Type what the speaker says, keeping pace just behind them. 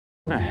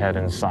I'm gonna head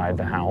inside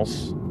the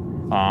house,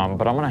 but I'm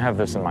gonna have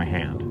this in my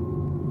hand.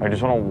 I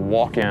just want to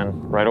walk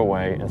in right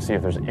away and see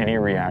if there's any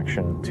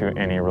reaction to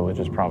any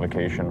religious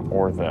provocation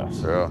or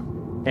this. Yeah.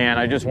 And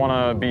I just want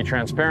to be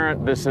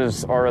transparent. This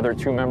is our other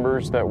two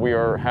members that we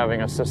are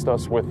having assist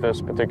us with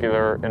this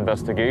particular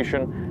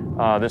investigation.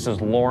 This is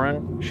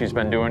Lauren. She's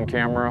been doing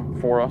camera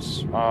for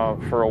us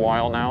for a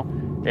while now.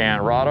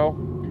 And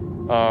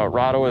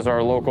Rado is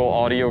our local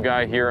audio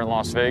guy here in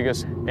Las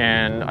Vegas.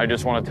 And I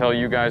just want to tell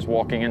you guys,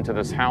 walking into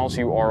this house,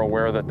 you are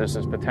aware that this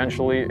is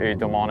potentially a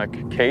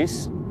demonic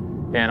case.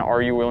 And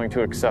are you willing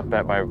to accept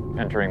that by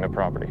entering the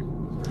property?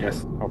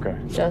 Yes. Okay.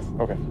 Yes.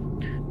 Okay.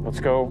 Let's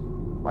go.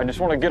 I just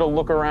want to get a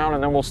look around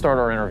and then we'll start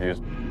our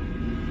interviews.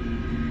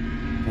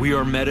 We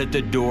are met at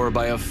the door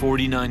by a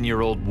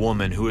 49-year-old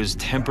woman who is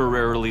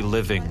temporarily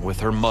living with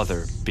her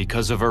mother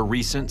because of a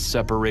recent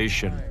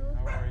separation.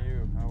 How are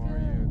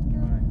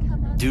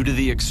you? Due to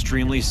the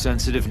extremely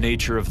sensitive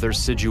nature of their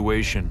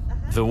situation,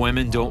 the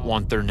women don't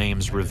want their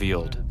names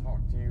revealed.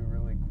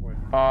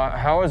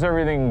 How is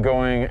everything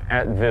going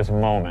at this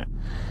moment?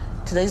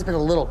 Today's been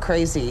a little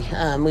crazy.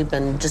 We've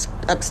been just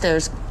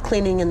upstairs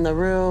cleaning in the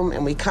room,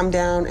 and we come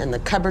down and the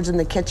cupboards in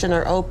the kitchen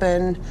are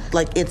open.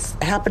 Like, it's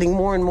happening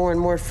more and more and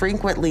more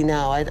frequently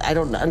now. I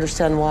don't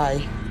understand why.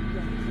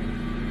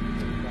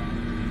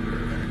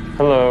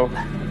 Hello.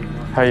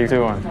 How you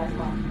doing?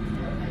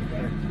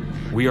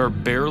 We are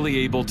barely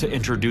able to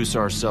introduce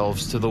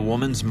ourselves to the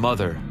woman's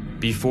mother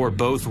before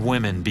both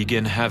women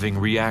begin having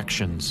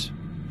reactions.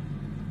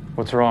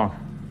 What's wrong?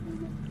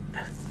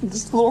 I'm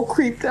just a little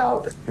creeped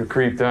out. You're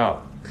creeped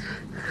out.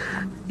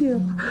 Yeah.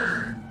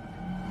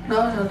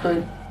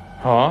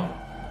 Huh?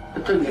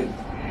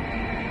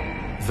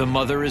 The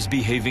mother is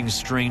behaving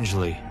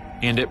strangely,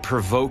 and it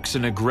provokes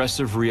an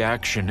aggressive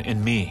reaction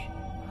in me.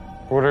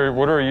 What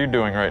are you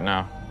doing right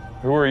now?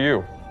 Who are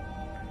you?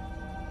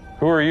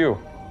 Who are you?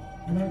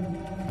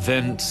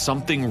 Then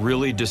something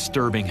really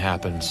disturbing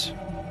happens.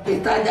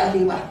 It's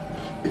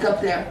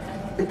up there.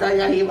 In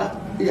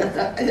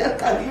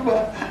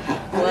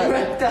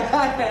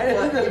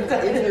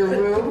your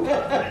room?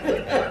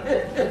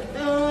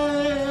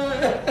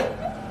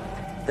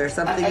 There's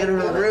something in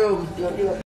her room.